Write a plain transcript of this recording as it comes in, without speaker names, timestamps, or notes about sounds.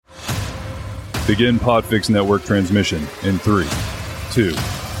Begin Podfix Network transmission in 3, 2,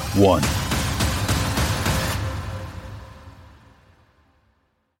 1.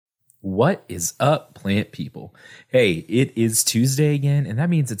 What is up, plant people? Hey, it is Tuesday again, and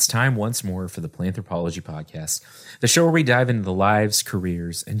that means it's time once more for the Planthropology Podcast, the show where we dive into the lives,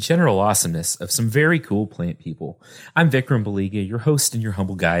 careers, and general awesomeness of some very cool plant people. I'm Vikram Baliga, your host and your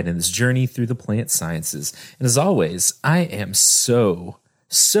humble guide in this journey through the plant sciences. And as always, I am so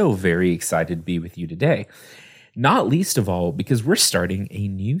very excited to be with you today. Not least of all because we're starting a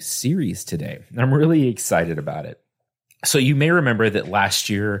new series today. I'm really excited about it. So you may remember that last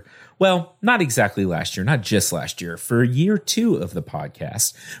year, well, not exactly last year, not just last year, for year 2 of the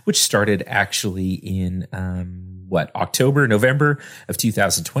podcast, which started actually in, November of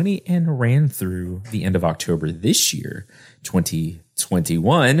 2020 and ran through the end of October this year,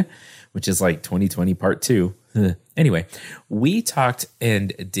 2021, which is like 2020 part 2. Anyway, we talked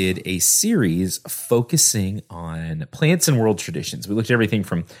and did a series focusing on plants and world traditions. We looked at everything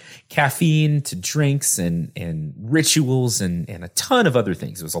from caffeine to drinks and rituals and a ton of other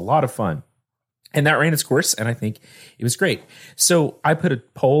things. It was a lot of fun. And that ran its course, and I think it was great. So I put a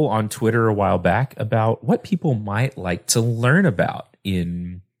poll on Twitter a while back about what people might like to learn about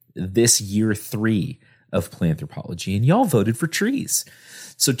in this year 3 of Planthropology, and y'all voted for trees.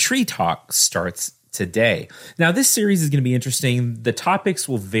 So Tree Talk starts today. Now, this series is going to be interesting. The topics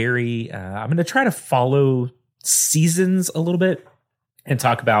will vary. I'm going to try to follow seasons a little bit and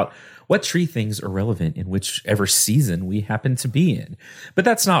talk about what tree things are relevant in whichever season we happen to be in. But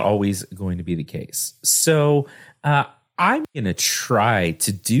that's not always going to be the case. So I'm going to try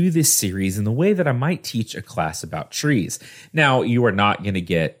to do this series in the way that I might teach a class about trees. Now, you are not going to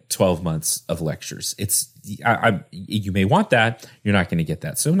get 12 months of lectures. You may want that. You're not going to get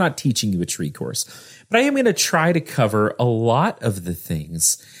that. So I'm not teaching you a tree course. But I am going to try to cover a lot of the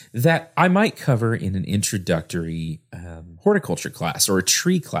things that I might cover in an introductory horticulture class or a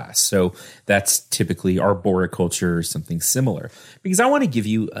tree class. So that's typically arboriculture or something similar. Because I want to give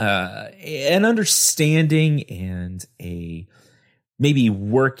you an understanding and a maybe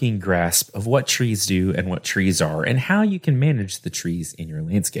working grasp of what trees do and what trees are and how you can manage the trees in your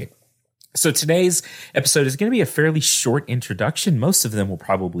landscape. So today's episode is going to be a fairly short introduction. Most of them will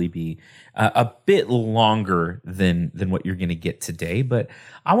probably be a bit longer than what you're going to get today. But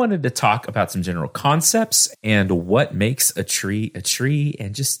I wanted to talk about some general concepts and what makes a tree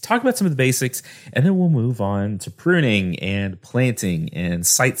and just talk about some of the basics. And then we'll move on to pruning and planting and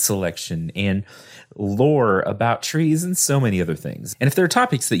site selection and lore about trees and so many other things. And if there are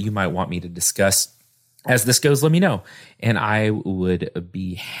topics that you might want me to discuss as this goes, let me know, and I would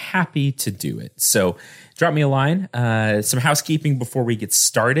be happy to do it. So drop me a line. Some housekeeping before we get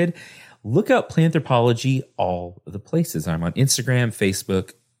started. Look up Planthropology all the places. I'm on Instagram,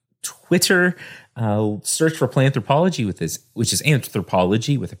 Facebook, Twitter. Search for Planthropology which is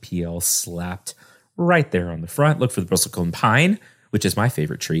anthropology with a PL slapped right there on the front. Look for the bristlecone pine, which is my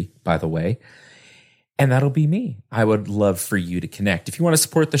favorite tree, by the way. And that'll be me. I would love for you to connect. If you want to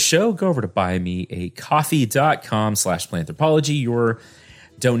support the show, go over to buymeacoffee.com/planthropology. Your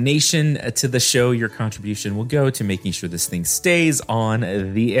donation to the show, your contribution will go to making sure this thing stays on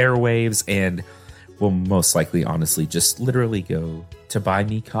the airwaves and will most likely, honestly, just literally go to buy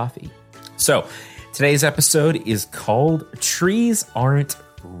me coffee. So today's episode is called Trees Aren't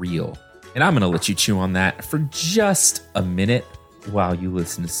Real. And I'm going to let you chew on that for just a minute while you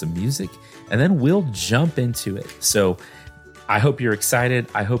listen to some music. And then we'll jump into it. So I hope you're excited.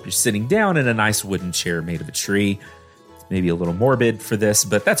 I hope you're sitting down in a nice wooden chair made of a tree. It's maybe a little morbid for this,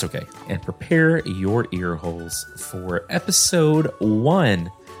 but that's okay. And prepare your ear holes for episode 1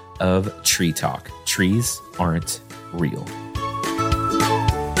 of Tree Talk. Trees Aren't Real.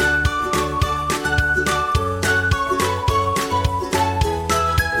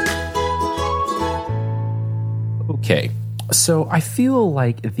 Okay. So I feel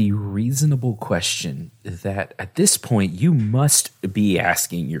like the reasonable question that at this point you must be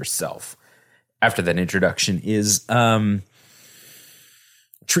asking yourself after that introduction is,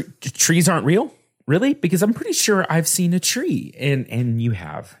 trees aren't real? Really? Because I'm pretty sure I've seen a tree, and you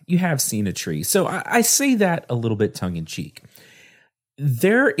have seen a tree. So I say that a little bit tongue in cheek.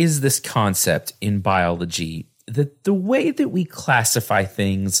 There is this concept in biology that the way that we classify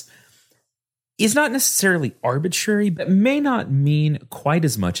things is not necessarily arbitrary, but may not mean quite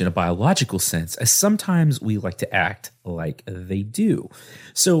as much in a biological sense as sometimes we like to act like they do.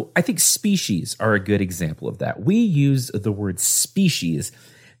 So I think species are a good example of that. We use the word species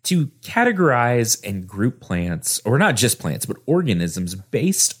to categorize and group plants, or not just plants, but organisms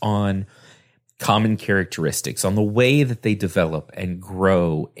based on common characteristics, on the way that they develop and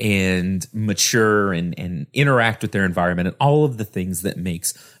grow and mature and interact with their environment and all of the things that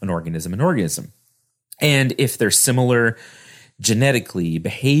makes an organism an organism. And if they're similar genetically,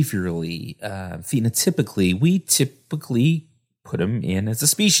 behaviorally, phenotypically, we typically put them in as a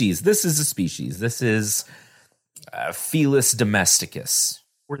species. This is a species. This is Felis domesticus.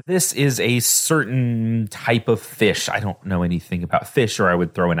 Or this is a certain type of fish. I don't know anything about fish, or I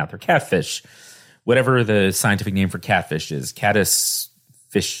would throw in out there catfish. Whatever the scientific name for catfish is, Caddis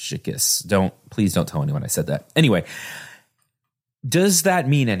fishicus. Please don't tell anyone I said that. Anyway, does that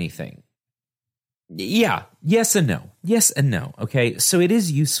mean anything? Yeah. Yes and no. Yes and no. Okay. So it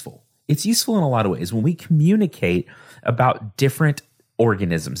is useful. It's useful in a lot of ways. When we communicate about different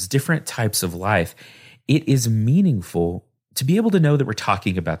organisms, different types of life, it is meaningful to be able to know that we're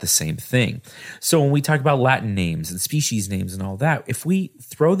talking about the same thing. So when we talk about Latin names and species names and all that, if we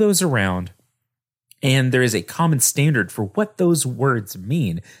throw those around and there is a common standard for what those words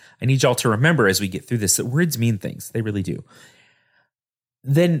mean, I need y'all to remember as we get through this that words mean things. They really do.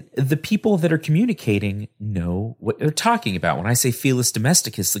 Then the people that are communicating know what they're talking about. When I say Felis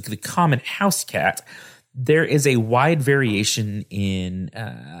domesticus, like the common house cat, there is a wide variation in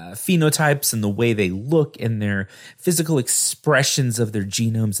phenotypes and the way they look and their physical expressions of their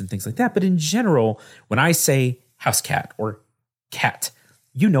genomes and things like that. But in general, when I say house cat or cat,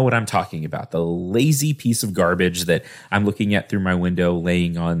 you know what I'm talking about. The lazy piece of garbage that I'm looking at through my window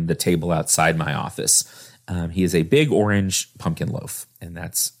laying on the table outside my office. He is a big orange pumpkin loaf, and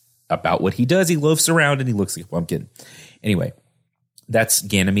that's about what he does. He loafs around and he looks like a pumpkin. Anyway, that's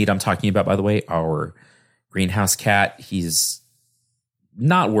Ganymede I'm talking about, by the way, our greenhouse cat. He's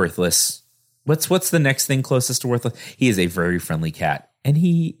not worthless. What's the next thing closest to worthless? He is a very friendly cat, and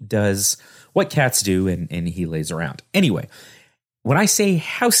he does what cats do, and he lays around. Anyway, when I say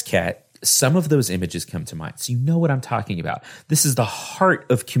house cat, some of those images come to mind. So you know what I'm talking about. This is the heart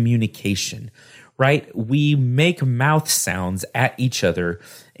of communication, right? We make mouth sounds at each other,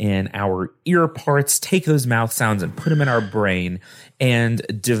 and our ear parts take those mouth sounds and put them in our brain and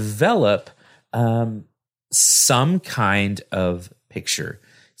develop some kind of picture,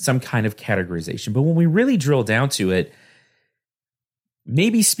 some kind of categorization. But when we really drill down to it,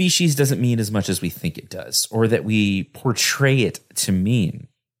 maybe species doesn't mean as much as we think it does, or that we portray it to mean,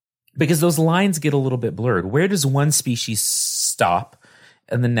 because those lines get a little bit blurred. Where does one species stop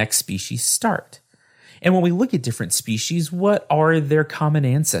and the next species start? And when we look at different species, what are their common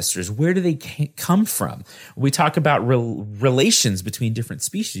ancestors? Where do they come from? We talk about relations between different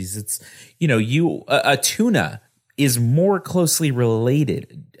species. It's, a tuna is more closely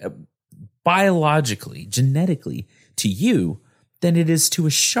related biologically, genetically to you than it is to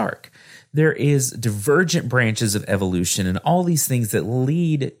a shark. There is divergent branches of evolution and all these things that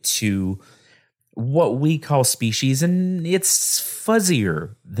lead to what we call species, and it's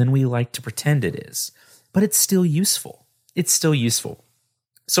fuzzier than we like to pretend it is. But it's still useful. It's still useful.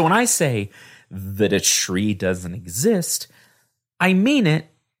 So when I say that a tree doesn't exist, I mean it,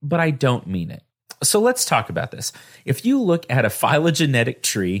 but I don't mean it. So let's talk about this. If you look at a phylogenetic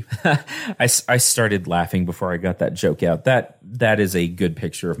tree, I started laughing before I got that joke out. That is a good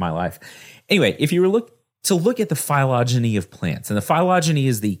picture of my life. Anyway, if you were look at the phylogeny of plants, and the phylogeny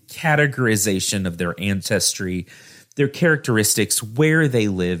is the categorization of their ancestry, their characteristics, where they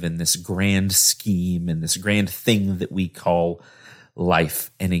live in this grand scheme and this grand thing that we call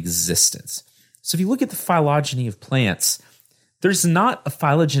life and existence. So if you look at the phylogeny of plants, there's not a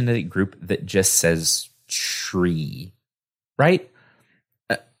phylogenetic group that just says tree, right?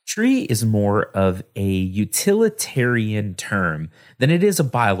 Tree is more of a utilitarian term than it is a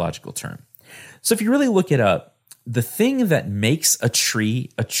biological term. So if you really look it up, the thing that makes a tree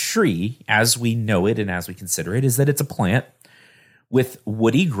as we know it and as we consider it is that it's a plant with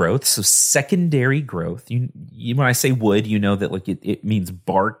woody growth, so secondary growth. You when I say wood, you know that it means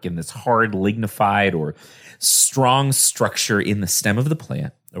bark and this hard lignified or strong structure in the stem of the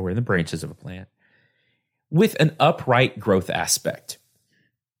plant or in the branches of a plant with an upright growth aspect.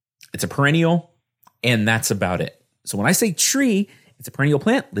 It's a perennial, and that's about it. So when I say tree, it's a perennial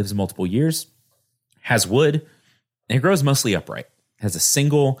plant, lives multiple years, has wood, and it grows mostly upright, has a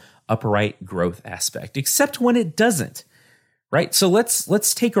single upright growth aspect, except when it doesn't, right? So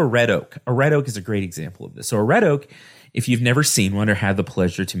let's take a red oak. A red oak is a great example of this. So a red oak, if you've never seen one or had the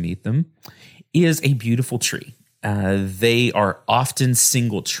pleasure to meet them, is a beautiful tree. They are often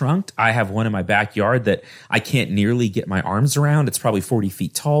single trunked. I have one in my backyard that I can't nearly get my arms around. It's probably 40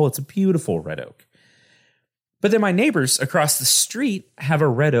 feet tall. It's a beautiful red oak. But then my neighbors across the street have a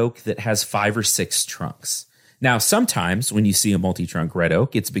red oak that has 5 or 6 trunks. Now, sometimes when you see a multi-trunk red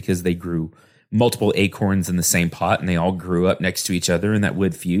oak, it's because they grew multiple acorns in the same pot and they all grew up next to each other and that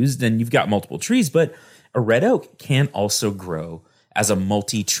wood fused and you've got multiple trees. But a red oak can also grow as a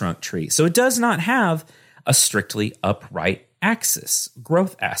multi-trunk tree. So it does not have a strictly upright axis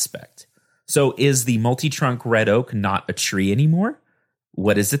growth aspect. So is the multi-trunk red oak not a tree anymore?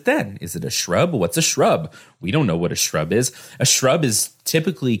 What is it then? Is it a shrub? What's a shrub? We don't know what a shrub is. A shrub is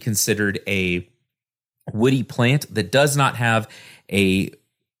typically considered a woody plant that does not have a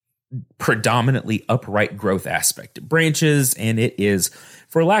predominantly upright growth aspect. It branches, and it is,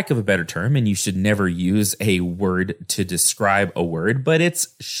 for lack of a better term, and you should never use a word to describe a word, but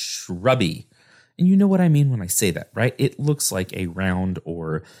it's shrubby. And you know what I mean when I say that, right? It looks like a round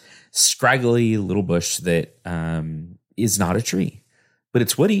or scraggly little bush that is not a tree, but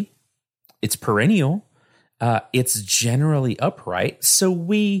it's woody. It's perennial. It's generally upright. So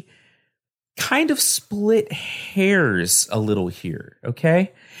we kind of split hairs a little here,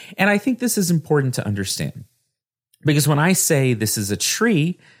 okay? And I think this is important to understand because when I say this is a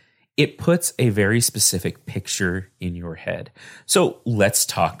tree, it puts a very specific picture in your head. So let's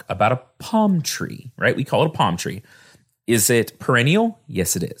talk about a palm tree, right? We call it a palm tree. Is it perennial?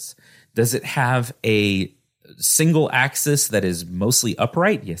 Yes, it is. Does it have a single axis that is mostly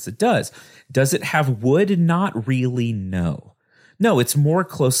upright? Yes, it does. Does it have wood? Not really, no. No, it's more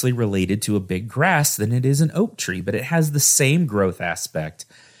closely related to a big grass than it is an oak tree, but it has the same growth aspect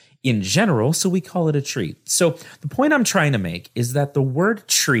in general, so we call it a tree. So the point I'm trying to make is that the word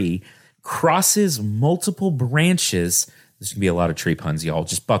tree crosses multiple branches. There's going to be a lot of tree puns, y'all.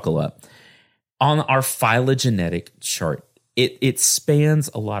 Just buckle up. On our phylogenetic chart, it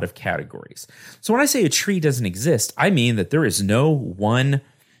spans a lot of categories. So when I say a tree doesn't exist, I mean that there is no one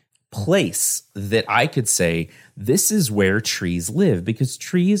place that I could say this is where trees live, because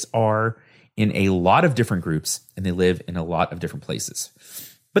trees are in a lot of different groups and they live in a lot of different places.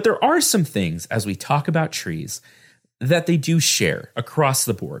 But there are some things as we talk about trees that they do share across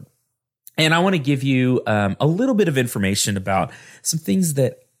the board. And I want to give you a little bit of information about some things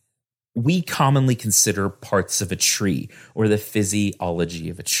that we commonly consider parts of a tree or the physiology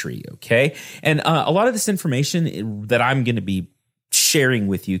of a tree, okay? And a lot of this information that I'm going to be sharing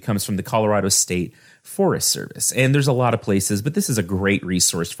with you comes from the Colorado State Forest Service. And there's a lot of places, but this is a great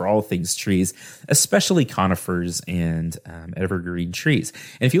resource for all things trees, especially conifers and evergreen trees.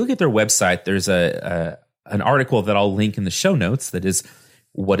 And if you look at their website, there's an article that I'll link in the show notes that is,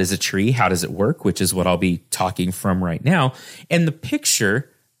 what is a tree? How does it work? Which is what I'll be talking from right now. And the picture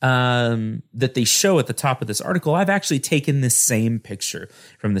that they show at the top of this article, I've actually taken this same picture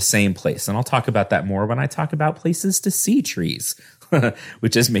from the same place. And I'll talk about that more when I talk about places to see trees,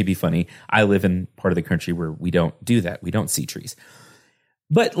 which is maybe funny. I live in part of the country where we don't do that. We don't see trees.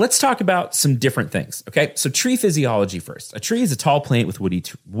 But let's talk about some different things. Okay, so tree physiology first. A tree is a tall plant with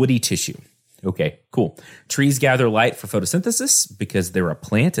woody tissue. Okay, cool. Trees gather light for photosynthesis because they're a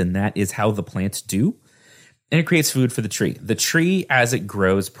plant, and that is how the plants do. And it creates food for the tree. The tree, as it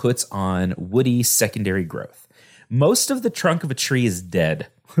grows, puts on woody secondary growth. Most of the trunk of a tree is dead.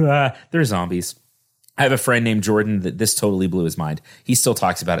 They're zombies. I have a friend named Jordan that this totally blew his mind. He still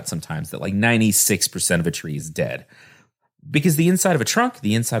talks about it sometimes, that like 96% of a tree is dead. Because the inside of a trunk,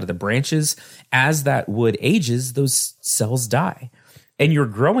 the inside of the branches, as that wood ages, those cells die. And your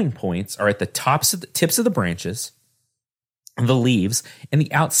growing points are at the tips of the branches, the leaves, and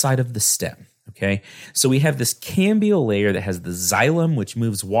the outside of the stem. Okay, so we have this cambial layer that has the xylem, which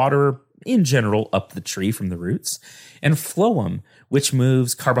moves water in general up the tree from the roots, and phloem, which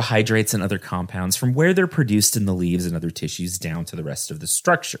moves carbohydrates and other compounds from where they're produced in the leaves and other tissues down to the rest of the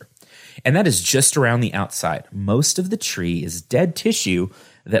structure. And that is just around the outside. Most of the tree is dead tissue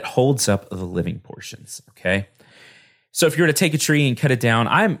that holds up the living portions. Okay. So if you were to take a tree and cut it down,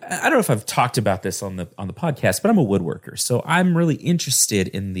 I don't know if I've talked about this on the podcast, but I'm a woodworker. So I'm really interested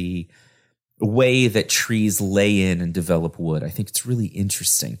in the way that trees lay in and develop wood. I think it's really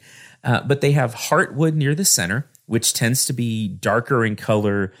interesting. But they have heartwood near the center, which tends to be darker in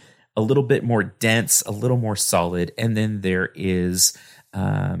color, a little bit more dense, a little more solid. And then there is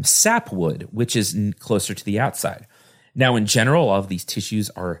sapwood, which is closer to the outside. Now, in general, all of these tissues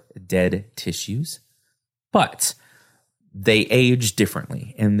are dead tissues, but they age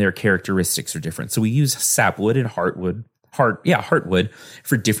differently and their characteristics are different. So we use sapwood and heartwood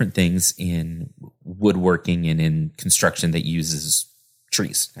for different things in woodworking and in construction that uses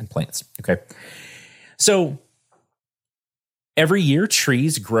trees and plants. Okay. So every year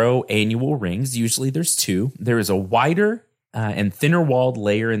trees grow annual rings. Usually there's two. There is a wider and thinner walled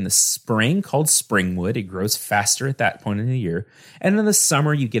layer in the spring called springwood. It grows faster at that point in the year. And in the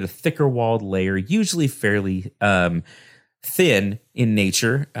summer, you get a thicker walled layer, usually fairly thin in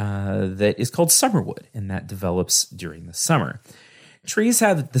nature that is called summerwood, and that develops during the summer. Trees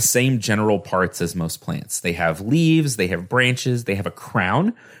have the same general parts as most plants. They have leaves, they have branches, they have a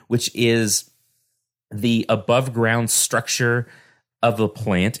crown, which is the above ground structure of a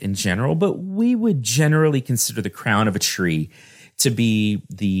plant in general, but we would generally consider the crown of a tree to be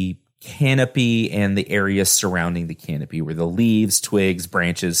the canopy and the area surrounding the canopy where the leaves, twigs,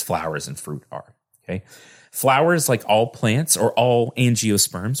 branches, flowers, and fruit are. Okay. Flowers, like all plants or all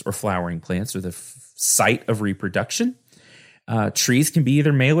angiosperms or flowering plants, are the site of reproduction. Trees can be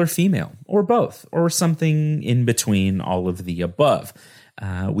either male or female or both or something in between all of the above.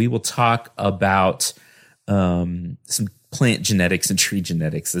 We will talk about some plant genetics and tree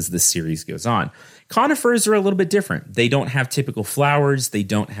genetics as this series goes on. Conifers are a little bit different. They don't have typical flowers. They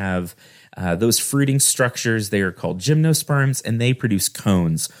don't have those fruiting structures. They are called gymnosperms, and they produce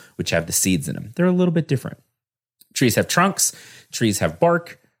cones, which have the seeds in them. They're a little bit different. Trees have trunks. Trees have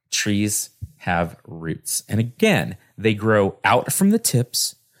bark. Trees have roots. And again, they grow out from the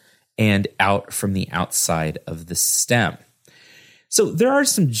tips and out from the outside of the stem. So there are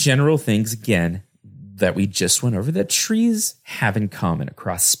some general things, again, that we just went over that trees have in common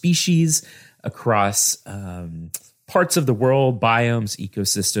across species, across parts of the world, biomes,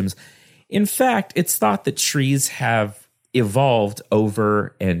 ecosystems. In fact, it's thought that trees have evolved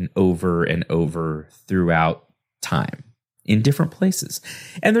over and over and over throughout time in different places.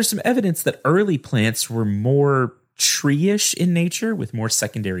 And there's some evidence that early plants were more tree-ish in nature with more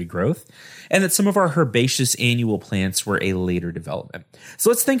secondary growth, and that some of our herbaceous annual plants were a later development. So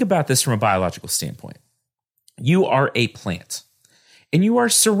let's think about this from a biological standpoint. You are a plant, and you are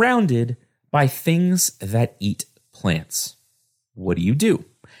surrounded by things that eat plants. What do?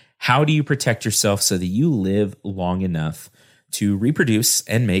 How do you protect yourself so that you live long enough to reproduce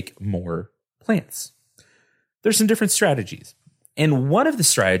and make more plants? There's some different strategies. And one of the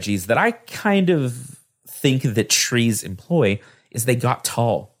strategies that I kind of think that trees employ is they got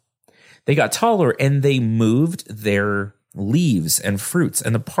tall. They got taller and they moved their leaves and fruits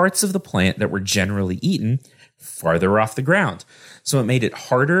and the parts of the plant that were generally eaten farther off the ground. So it made it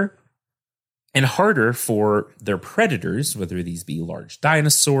harder and harder for their predators, whether these be large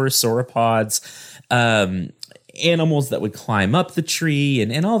dinosaurs, sauropods, animals that would climb up the tree,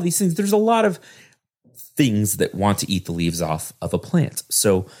 and all these things. There's a lot of things that want to eat the leaves off of a plant.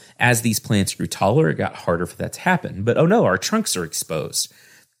 So as these plants grew taller, it got harder for that to happen. But oh no, our trunks are exposed.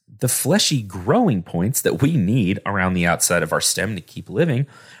 The fleshy growing points that we need around the outside of our stem to keep living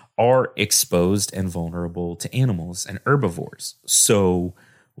are exposed and vulnerable to animals and herbivores. So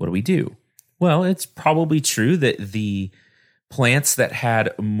what do? Well, it's probably true that the plants that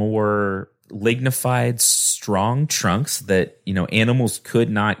had more lignified, strong trunks that, animals could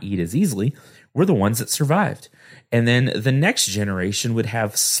not eat as easily were the ones that survived. And then the next generation would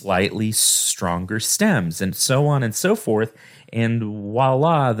have slightly stronger stems and so on and so forth. And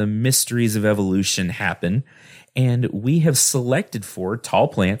voila, the mysteries of evolution happen. And we have selected for tall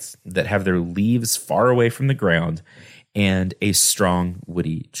plants that have their leaves far away from the ground and a strong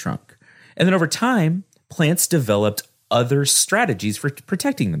woody trunk. And then over time, plants developed other strategies for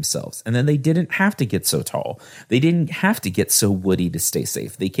protecting themselves. And then they didn't have to get so tall. They didn't have to get so woody to stay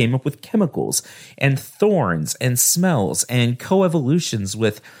safe. They came up with chemicals and thorns and smells and coevolutions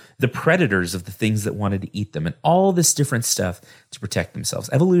with the predators of the things that wanted to eat them and all this different stuff to protect themselves.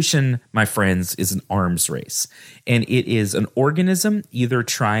 Evolution, my friends, is an arms race. And it is an organism either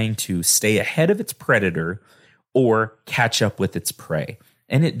trying to stay ahead of its predator or catch up with its prey.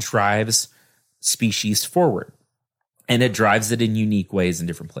 And it drives species forward. And it drives it in unique ways in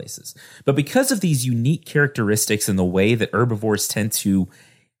different places. But because of these unique characteristics and the way that herbivores tend to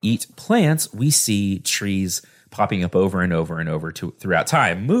eat plants, we see trees popping up over and over and over throughout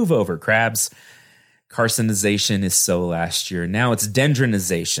time. Move over, crabs. Carcinization is so last year. Now it's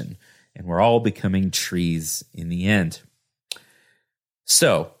dendronization. And we're all becoming trees in the end.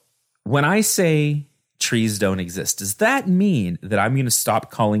 So when I say trees don't exist, does that mean that I'm going to stop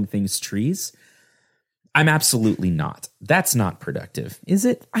calling things trees? I'm absolutely not. That's not productive, is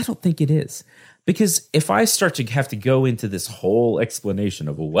it? I don't think it is. Because if I start to have to go into this whole explanation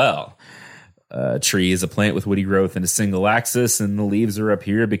of, a tree is a plant with woody growth and a single axis, and the leaves are up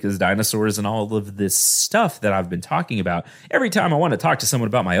here because dinosaurs and all of this stuff that I've been talking about, every time I want to talk to someone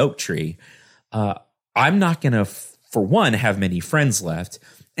about my oak tree, I'm not going to, for one, have many friends left,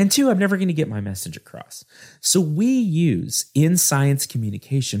 and two, I'm never going to get my message across. So we use in science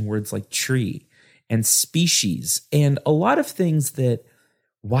communication words like tree and species, and a lot of things that,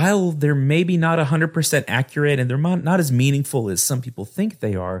 while they're maybe not 100% accurate and they're not as meaningful as some people think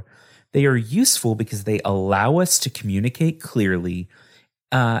they are, They are useful because they allow us to communicate clearly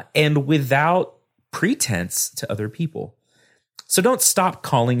and without pretense to other people. So don't stop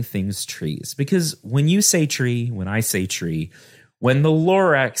calling things trees, because when you say tree, when I say tree, when the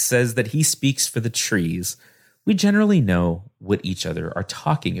Lorax says that he speaks for the trees, we generally know what each other are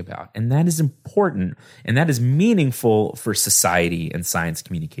talking about. And that is important, and that is meaningful for society and science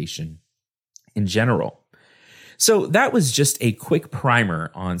communication in general. So that was just a quick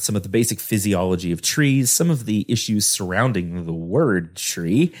primer on some of the basic physiology of trees, some of the issues surrounding the word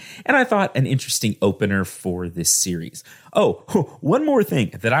tree, and I thought an interesting opener for this series. Oh, one more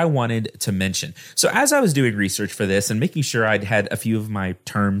thing that I wanted to mention. So as I was doing research for this and making sure I'd had a few of my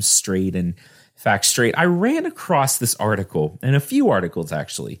terms straight and facts straight, I ran across this article, and a few articles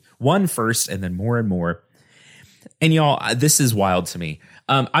actually, one first and then more and more. And y'all, this is wild to me.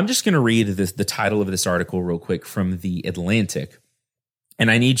 I'm just going to read the title of this article real quick from The Atlantic. And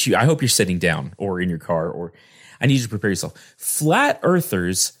I hope you're sitting down or in your car, or I need you to prepare yourself. Flat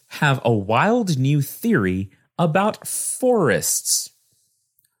earthers have a wild new theory about forests.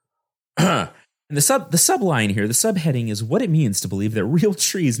 And the subline here, the subheading is what it means to believe that real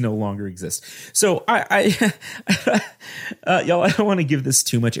trees no longer exist. So y'all, I don't want to give this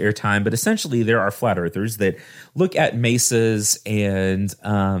too much airtime, but essentially there are flat earthers that look at mesas and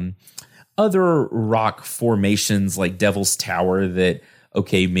other rock formations like Devil's Tower that,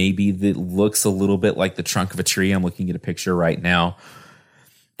 okay, maybe that looks a little bit like the trunk of a tree. I'm looking at a picture right now.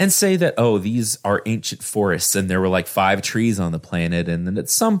 And say that, oh, these are ancient forests and there were like 5 trees on the planet. And then at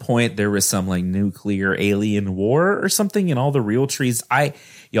some point there was some like nuclear alien war or something and all the real trees. I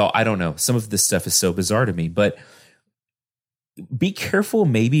don't know. Some of this stuff is so bizarre to me, but be careful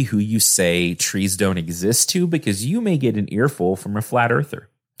maybe who you say trees don't exist to, because you may get an earful from a flat earther.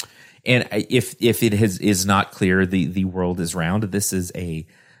 And if it is not clear, the world is round. This is a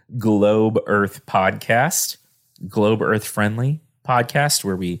Globe Earth podcast, Globe Earth friendly podcast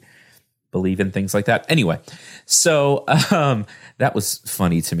where we believe in things like that. Anyway, so that was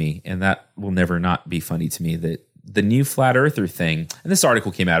funny to me, and that will never not be funny to me, that the new flat earther thing, and this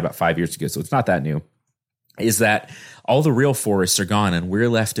article came out about 5 years ago, so it's not that new, is that all the real forests are gone and we're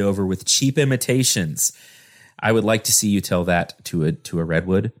left over with cheap imitations. I would like to see you tell that to a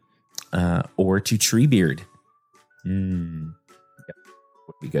redwood or to Treebeard.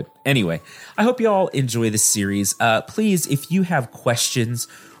 Be good. Anyway, I hope you all enjoy this series. Please, if you have questions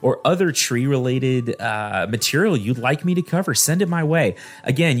or other tree-related material you'd like me to cover, send it my way.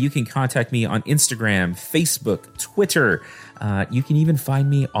 Again, you can contact me on Instagram, Facebook, Twitter. You can even find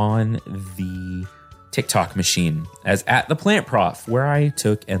me on the TikTok machine as @ThePlantProf, where I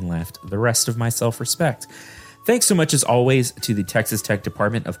took and left the rest of my self-respect. Thanks so much, as always, to the Texas Tech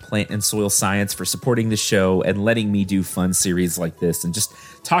Department of Plant and Soil Science for supporting the show and letting me do fun series like this and just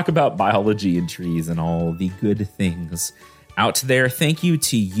talk about biology and trees and all the good things out there. Thank you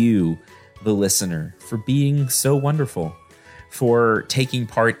to you, the listener, for being so wonderful, for taking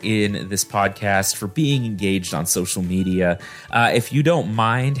part in this podcast, for being engaged on social media. If you don't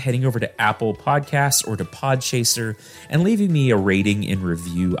mind heading over to Apple Podcasts or to Podchaser and leaving me a rating and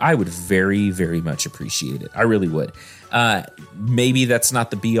review, I would very, very much appreciate it. I really would. Maybe that's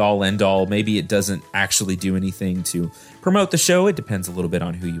not the be-all, end-all. Maybe it doesn't actually do anything to promote the show. It depends a little bit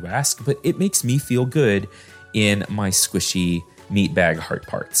on who you ask, but it makes me feel good in my squishy meatbag heart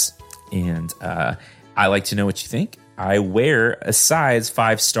parts. And I like to know what you think. I wear a size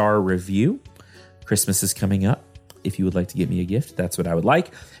 5-star review. Christmas is coming up. If you would like to get me a gift, that's what I would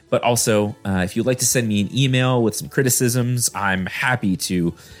like. But also, if you'd like to send me an email with some criticisms, I'm happy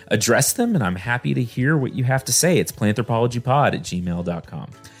to address them, and I'm happy to hear what you have to say. It's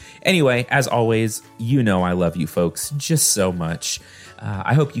planthropologypod@gmail.com. Anyway, as always, you know I love you folks just so much.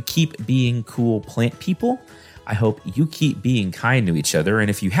 I hope you keep being cool plant people. I hope you keep being kind to each other. And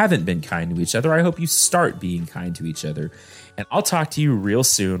if you haven't been kind to each other, I hope you start being kind to each other. And I'll talk to you real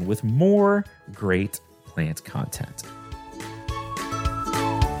soon with more great plant content.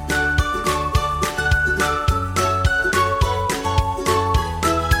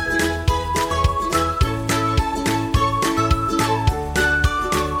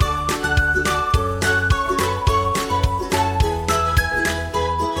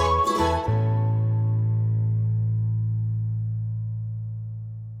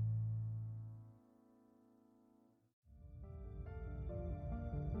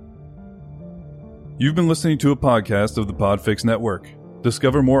 You've been listening to a podcast of the Podfix Network.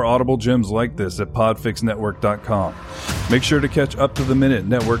 Discover more audible gems like this at podfixnetwork.com. Make sure to catch up-to-the-minute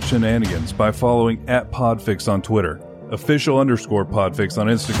network shenanigans by following @Podfix on Twitter, official_Podfix on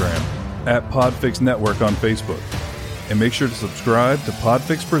Instagram, @Podfix Network on Facebook. and make sure to subscribe to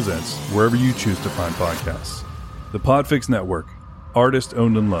Podfix Presents wherever you choose to find podcasts. The Podfix Network, artist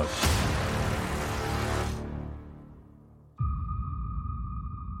owned and loved.